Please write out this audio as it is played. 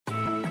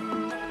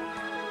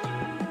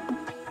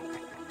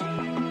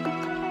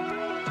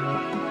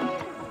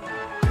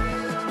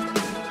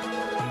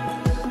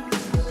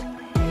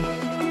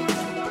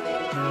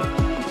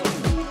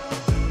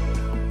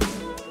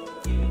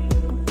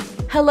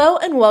Hello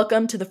and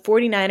welcome to the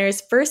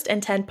 49ers First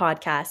and 10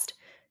 podcast.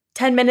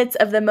 10 minutes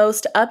of the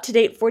most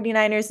up-to-date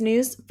 49ers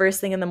news first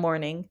thing in the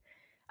morning.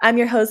 I'm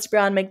your host,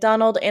 Brian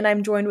McDonald, and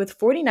I'm joined with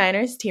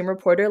 49ers team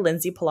reporter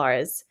Lindsay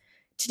Polaris.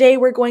 Today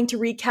we're going to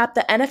recap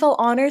the NFL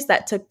honors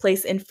that took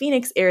place in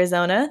Phoenix,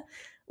 Arizona.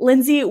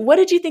 Lindsay, what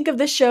did you think of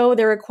the show?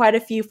 There were quite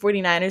a few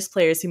 49ers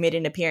players who made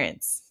an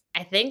appearance.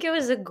 I think it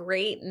was a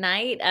great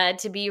night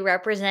to be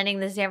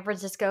representing the San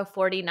Francisco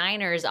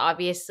 49ers.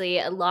 Obviously,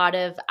 a lot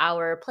of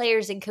our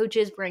players and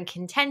coaches were in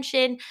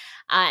contention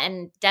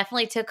and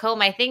definitely took home,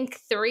 I think,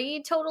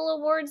 3 total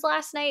awards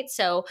last night.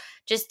 So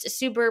just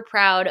super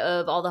proud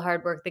of all the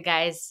hard work the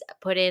guys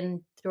put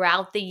in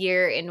throughout the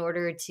year in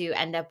order to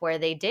end up where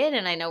they did.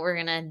 And I know we're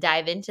going to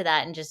dive into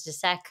that in just a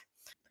sec.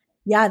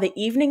 Yeah, the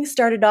evening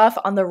started off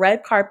on the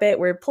red carpet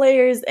where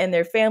players and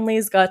their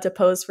families got to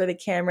pose for the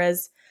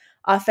cameras.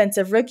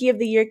 Offensive Rookie of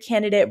the Year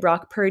candidate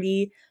Brock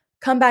Purdy,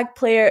 Comeback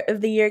Player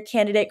of the Year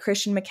candidate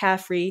Christian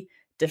McCaffrey,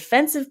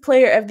 Defensive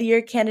Player of the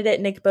Year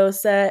candidate Nick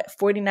Bosa,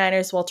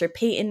 49ers Walter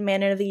Payton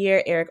Man of the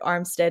Year Eric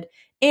Armstead,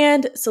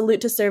 and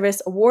Salute to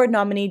Service award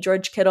nominee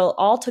George Kittle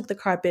all took the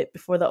carpet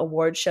before the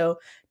award show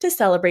to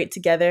celebrate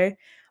together.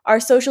 Our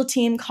social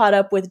team caught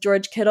up with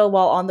George Kittle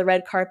while on the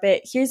red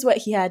carpet. Here's what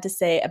he had to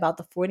say about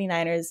the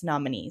 49ers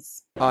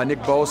nominees. Nick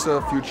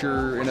Bosa,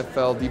 future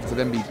NFL defensive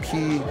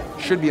MVP,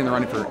 should be in the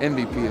running for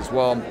MVP as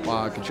well.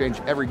 Could change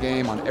every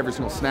game on every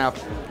single snap.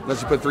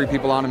 Unless you put 3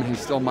 people on him, he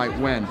still might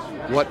win.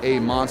 What a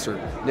monster.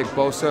 Nick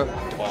Bosa,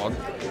 dog.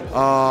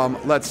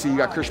 Let's see, you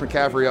got Christian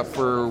McCaffrey up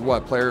for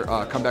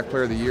comeback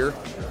player of the year.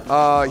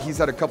 He's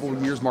had a couple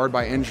of years marred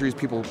by injuries,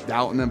 people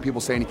doubting him,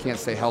 people saying he can't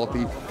stay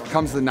healthy.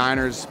 Comes to the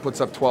Niners,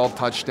 puts up 12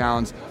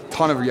 touchdowns,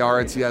 ton of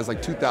yards. He has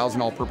like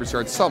 2,000 all-purpose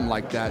yards, something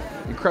like that.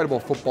 Incredible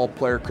football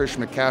player,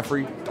 Christian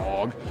McCaffrey,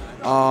 dog.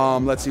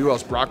 Let's see who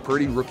else. Brock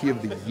Purdy, Rookie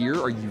of the Year.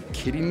 Are you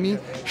kidding me?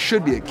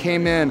 Should be. It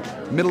came in,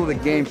 middle of the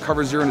game,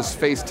 cover 0 in his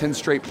face, 10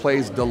 straight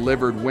plays,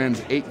 delivered,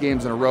 wins 8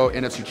 games in a row,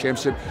 NFC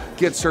Championship,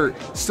 gets hurt,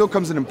 still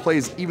comes in and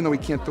plays even though he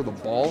can't throw the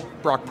ball.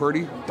 Brock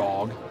Purdy,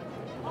 dog.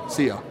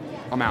 See ya.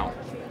 I'm out.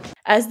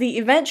 As the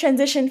event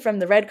transitioned from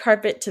the red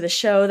carpet to the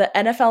show, the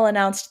NFL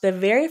announced the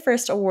very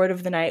first award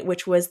of the night,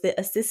 which was the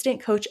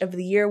Assistant Coach of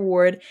the Year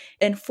award,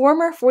 and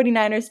former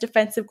 49ers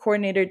defensive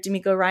coordinator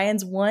DeMeco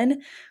Ryans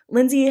won.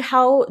 Lindsay,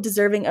 how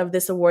deserving of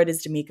this award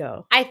is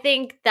DeMeco? I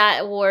think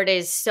that award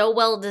is so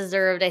well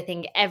deserved. I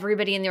think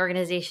everybody in the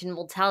organization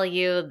will tell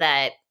you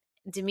that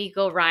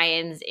DeMeco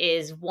Ryans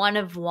is one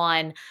of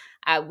one.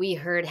 We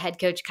heard head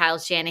coach Kyle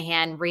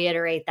Shanahan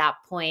reiterate that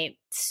point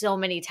so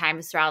many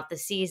times throughout the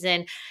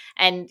season.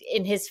 And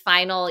in his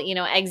final,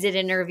 exit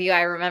interview,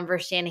 I remember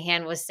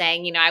Shanahan was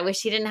saying, I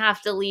wish he didn't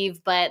have to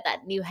leave, but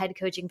that new head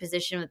coaching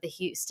position with the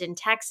Houston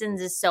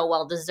Texans is so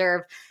well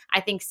deserved.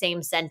 I think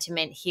same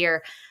sentiment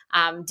here.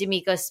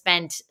 DeMeco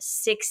spent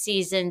 6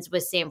 seasons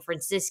with San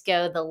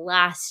Francisco, the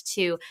last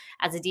 2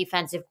 as a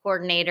defensive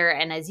coordinator.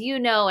 And as you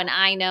know, and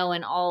I know,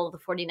 and all the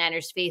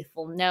 49ers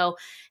faithful know,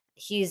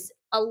 he's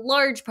a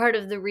large part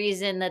of the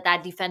reason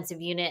that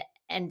defensive unit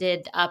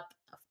ended up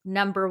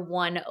number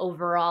 1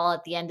 overall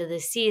at the end of the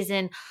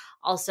season.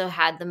 Also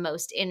had the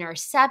most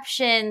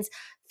interceptions,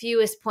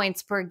 fewest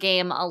points per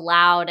game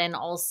allowed, and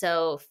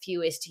also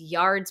fewest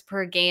yards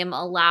per game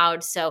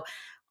allowed. So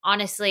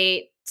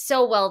honestly,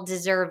 so well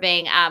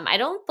deserving. I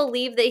don't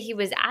believe that he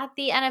was at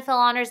the NFL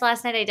honors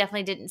last night. I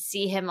definitely didn't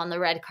see him on the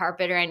red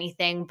carpet or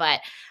anything, but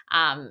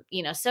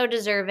so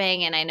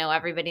deserving. And I know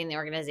everybody in the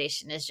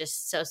organization is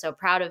just so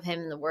proud of him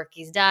and the work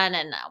he's done.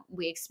 And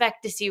we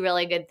expect to see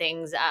really good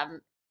things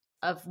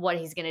of what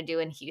he's going to do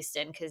in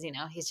Houston, because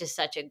he's just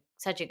such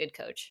a good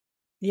coach.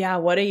 Yeah,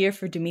 what a year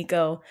for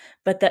DeMeco.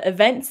 But the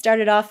event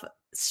started off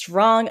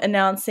strong,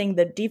 announcing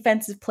the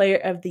Defensive Player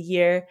of the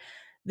Year.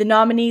 The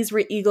nominees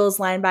were Eagles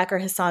linebacker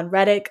Hassan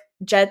Reddick,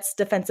 Jets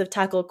defensive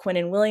tackle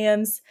Quinnen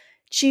Williams,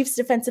 Chiefs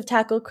defensive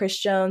tackle Chris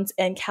Jones,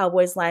 and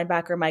Cowboys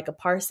linebacker Micah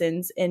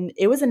Parsons. And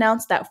it was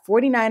announced that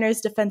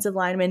 49ers defensive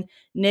lineman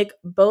Nick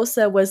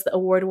Bosa was the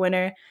award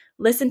winner.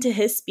 Listen to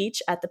his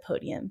speech at the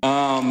podium.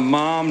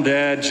 Mom,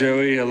 Dad,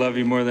 Joey, I love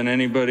you more than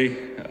anybody.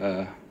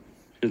 You're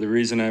the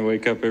reason I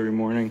wake up every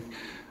morning.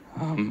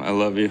 I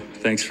love you.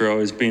 Thanks for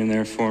always being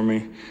there for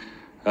me.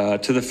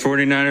 To the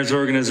 49ers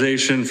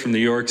organization, from the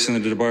Yorks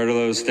and the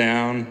DeBartolos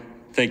down,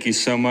 thank you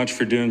so much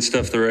for doing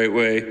stuff the right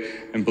way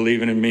and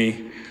believing in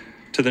me.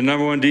 To the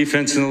number 1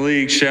 defense in the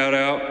league, shout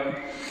out.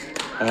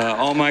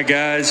 All my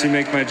guys who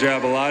make my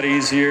job a lot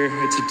easier.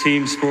 It's a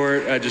team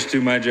sport. I just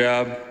do my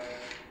job.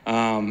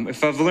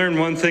 If I've learned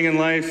one thing in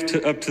life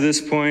up to this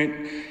point,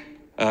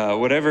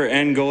 whatever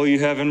end goal you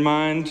have in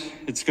mind,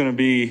 it's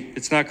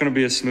not going to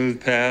be a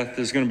smooth path.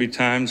 There's going to be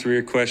times where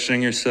you're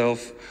questioning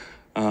yourself.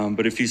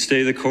 But if you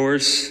stay the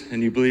course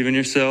and you believe in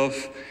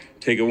yourself,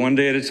 take it one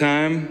day at a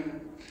time,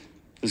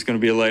 there's going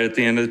to be a light at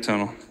the end of the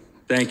tunnel.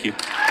 Thank you.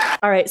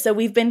 All right, so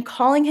we've been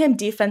calling him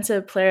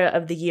Defensive Player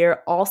of the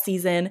Year all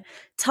season.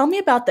 Tell me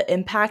about the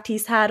impact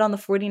he's had on the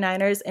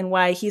 49ers and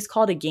why he's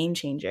called a game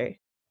changer.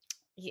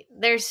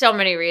 There's so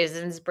many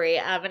reasons, Brie.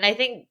 And I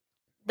think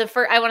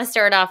I want to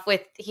start off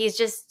with, he's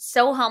just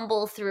so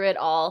humble through it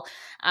all.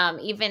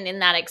 Even in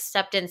that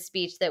acceptance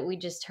speech that we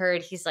just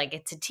heard, he's like,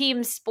 it's a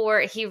team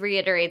sport. He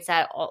reiterates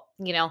that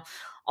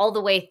all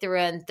the way through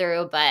and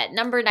through. But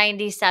number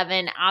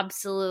 97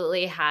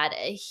 absolutely had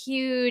a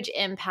huge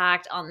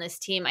impact on this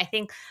team. I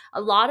think a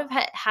lot of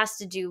it has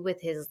to do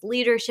with his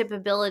leadership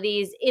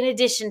abilities, in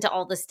addition to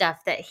all the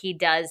stuff that he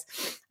does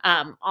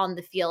on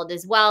the field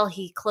as well.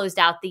 He closed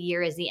out the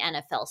year as the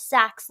NFL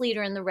sacks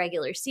leader in the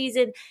regular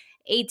season,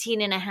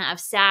 18 and a half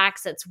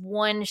sacks. That's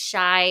one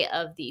shy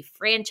of the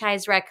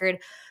franchise record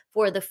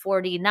for the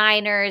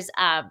 49ers.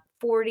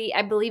 40,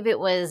 I believe it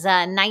was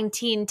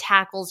 19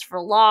 tackles for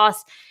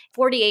loss,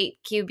 48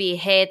 QB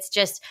hits,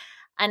 just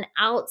an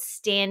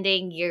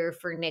outstanding year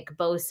for Nick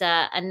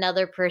Bosa,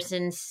 another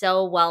person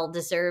so well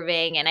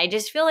deserving. And I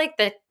just feel like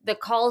the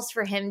calls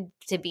for him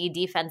to be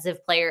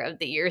Defensive Player of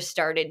the Year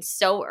started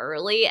so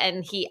early,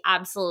 and he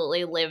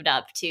absolutely lived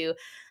up to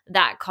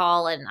that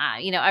call. And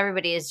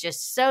everybody is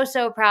just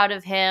so proud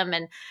of him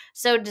and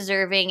so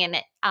deserving. And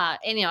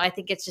I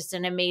think it's just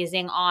an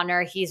amazing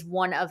honor. He's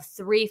one of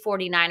 3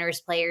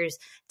 49ers players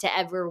to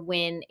ever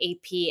win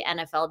AP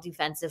NFL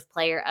Defensive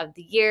Player of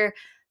the Year.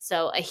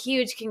 So a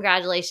huge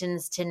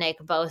congratulations to Nick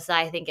Bosa.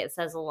 I think it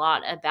says a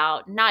lot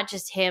about not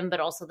just him, but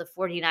also the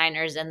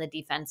 49ers and the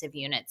defensive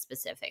unit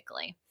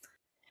specifically.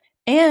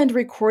 And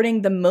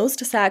recording the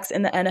most sacks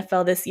in the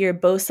NFL this year,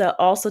 Bosa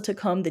also took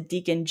home the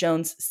Deacon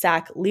Jones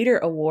Sack Leader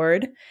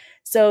Award.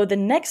 So the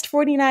next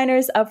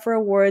 49ers up for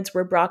awards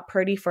were Brock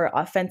Purdy for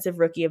Offensive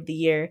Rookie of the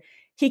Year.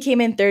 He came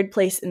in third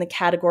place in the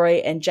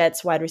category, and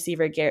Jets wide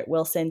receiver Garrett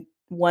Wilson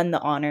won the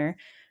honor.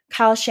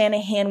 Kyle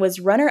Shanahan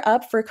was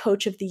runner-up for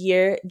Coach of the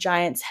Year.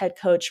 Giants head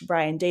coach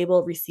Brian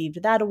Daboll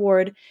received that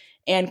award.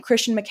 And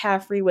Christian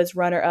McCaffrey was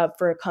runner-up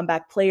for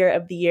Comeback Player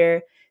of the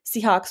Year.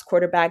 Seahawks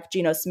quarterback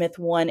Geno Smith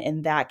won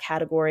in that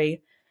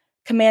category.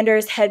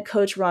 Commanders head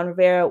coach Ron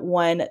Rivera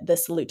won the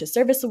Salute to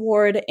Service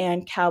Award,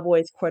 and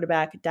Cowboys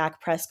quarterback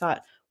Dak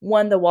Prescott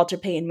won the Walter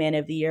Payton Man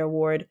of the Year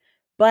award.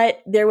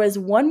 But there was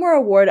one more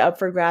award up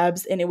for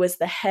grabs, and it was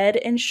the Head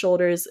and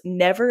Shoulders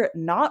Never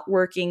Not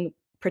Working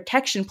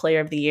Protection Player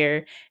of the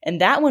Year, and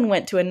that one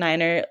went to a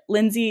Niner.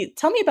 Lindsay,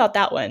 tell me about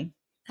that one.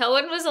 That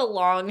one was a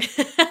long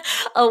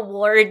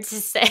award to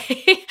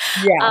say.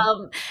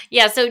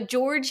 So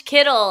George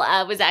Kittle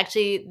was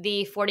actually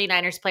the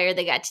 49ers player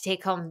that got to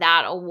take home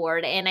that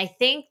award. And I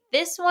think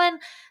this one,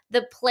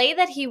 the play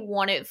that he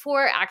won it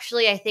for,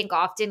 actually, I think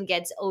often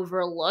gets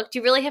overlooked.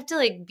 You really have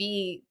to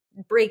be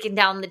breaking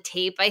down the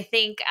tape, I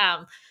think,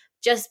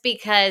 just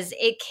because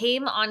it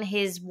came on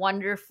his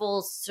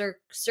wonderful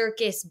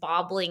circus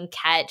bobbling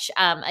catch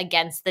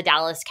against the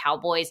Dallas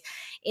Cowboys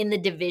in the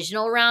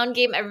divisional round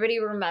game. Everybody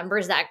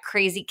remembers that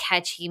crazy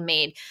catch he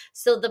made.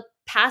 So the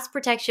pass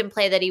protection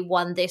play that he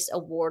won this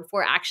award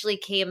for actually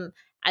came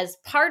as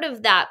part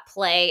of that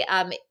play.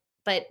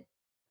 But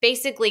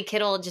basically,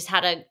 Kittle just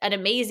had an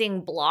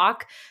amazing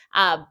block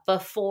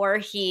before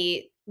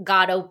he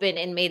got open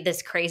and made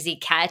this crazy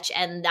catch,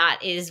 and that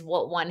is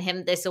what won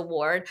him this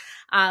award.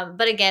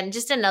 But again,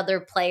 just another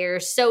player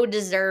so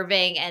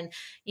deserving. And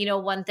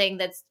one thing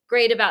that's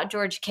great about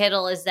George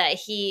Kittle is that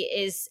he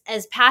is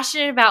as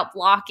passionate about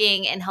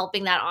blocking and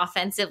helping that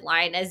offensive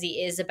line as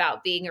he is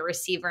about being a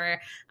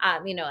receiver,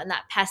 and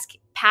that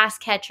pass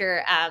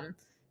catcher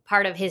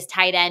part of his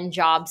tight end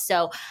job.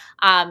 So,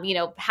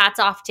 hats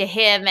off to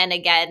him. And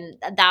again,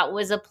 that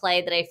was a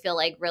play that I feel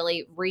like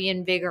really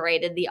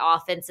reinvigorated the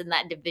offense in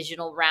that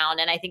divisional round.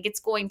 And I think it's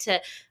going to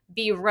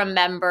be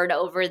remembered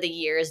over the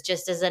years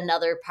just as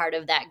another part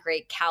of that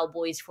great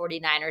Cowboys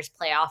 49ers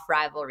playoff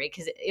rivalry,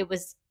 because it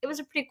was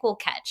a pretty cool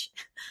catch.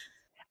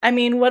 I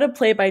mean, what a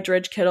play by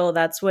George Kittle.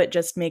 That's what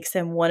just makes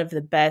him one of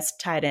the best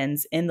tight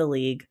ends in the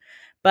league.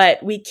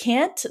 But we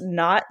can't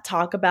not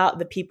talk about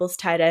the People's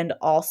tight end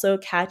also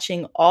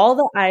catching all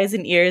the eyes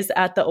and ears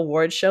at the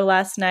award show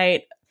last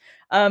night.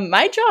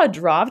 My jaw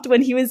dropped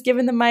when he was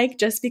given the mic,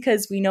 just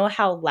because we know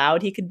how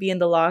loud he could be in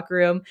the locker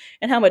room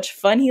and how much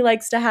fun he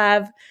likes to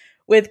have.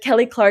 With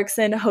Kelly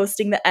Clarkson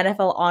hosting the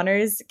NFL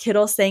honors,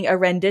 Kittle sang a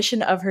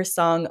rendition of her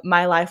song,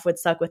 My Life Would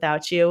Suck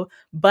Without You,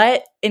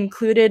 but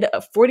included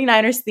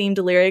 49ers themed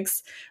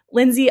lyrics.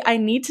 Lindsay, I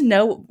need to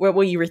know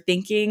what you were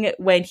thinking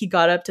when he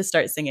got up to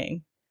start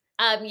singing.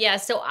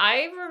 So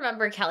I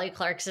remember Kelly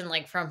Clarkson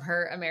from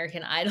her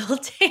American Idol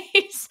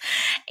days,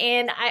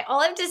 and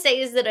all I have to say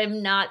is that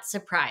I'm not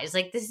surprised.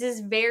 This is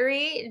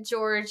very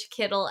George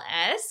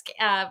Kittle-esque.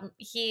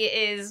 He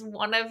is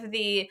one of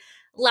the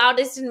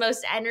loudest and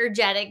most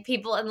energetic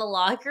people in the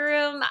locker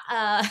room.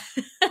 I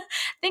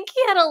think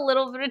he had a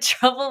little bit of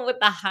trouble with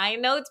the high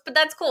notes, but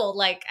that's cool.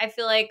 I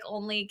feel like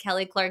only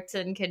Kelly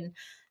Clarkson can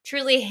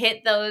truly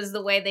hit those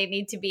the way they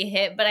need to be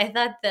hit. But I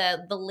thought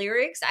the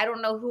lyrics, I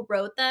don't know who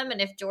wrote them,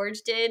 and if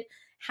George did,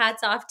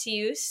 hats off to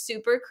you.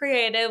 Super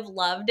creative,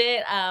 loved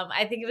it.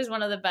 I think it was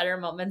one of the better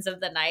moments of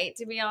the night,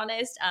 to be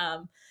honest.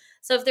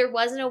 So if there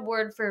was an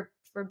award for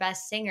for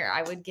Best Singer,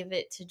 I would give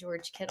it to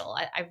George Kittle.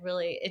 I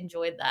really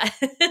enjoyed that.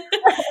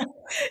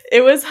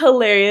 It was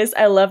hilarious.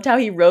 I loved how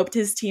he roped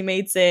his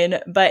teammates in.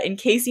 But in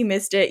case you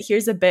missed it,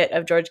 here's a bit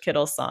of George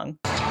Kittle's song.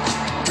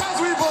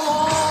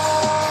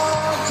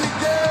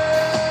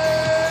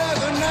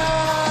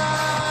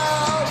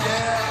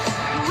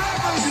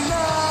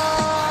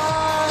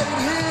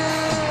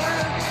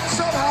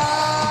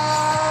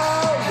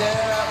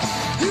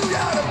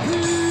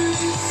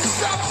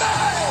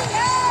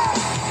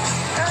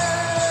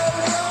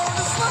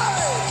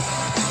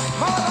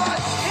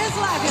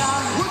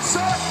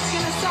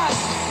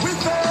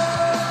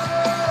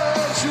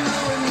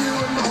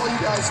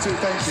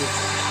 Thank you.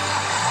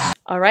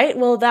 All right,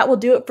 well, that will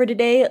do it for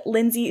today.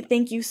 Lindsay,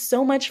 thank you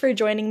so much for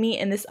joining me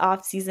in this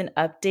off-season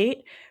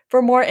update.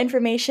 For more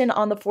information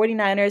on the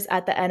 49ers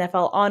at the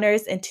NFL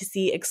Honors and to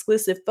see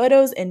exclusive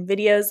photos and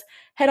videos,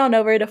 head on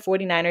over to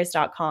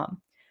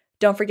 49ers.com.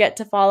 Don't forget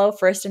to follow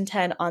First and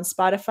 10 on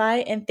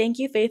Spotify, and thank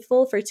you,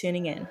 Faithful, for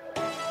tuning in.